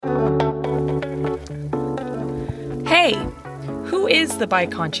Hey, who is the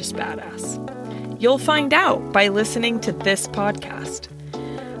Bi-Conscious Badass? You'll find out by listening to this podcast.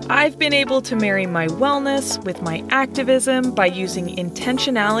 I've been able to marry my wellness with my activism by using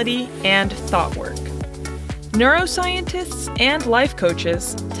intentionality and thought work. Neuroscientists and life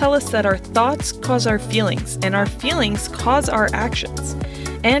coaches tell us that our thoughts cause our feelings, and our feelings cause our actions.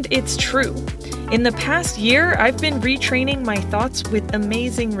 And it's true. In the past year, I've been retraining my thoughts with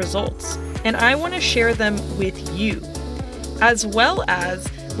amazing results, and I want to share them with you, as well as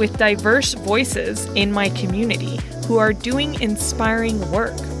with diverse voices in my community who are doing inspiring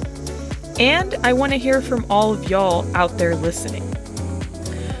work. And I want to hear from all of y'all out there listening.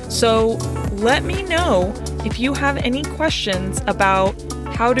 So let me know if you have any questions about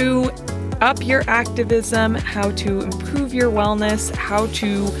how to up your activism, how to improve your wellness, how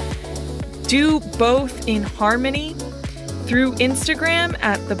to do both in harmony through Instagram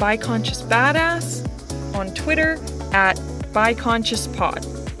at the Bi-Conscious Badass, on Twitter at BiConsciousPod.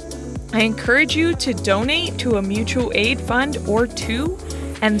 I encourage you to donate to a mutual aid fund or two,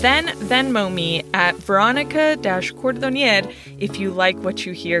 and then Venmo me at Veronica-Cordonier if you like what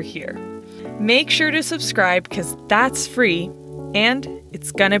you hear here. Make sure to subscribe because that's free and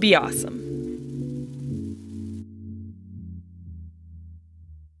it's gonna be awesome.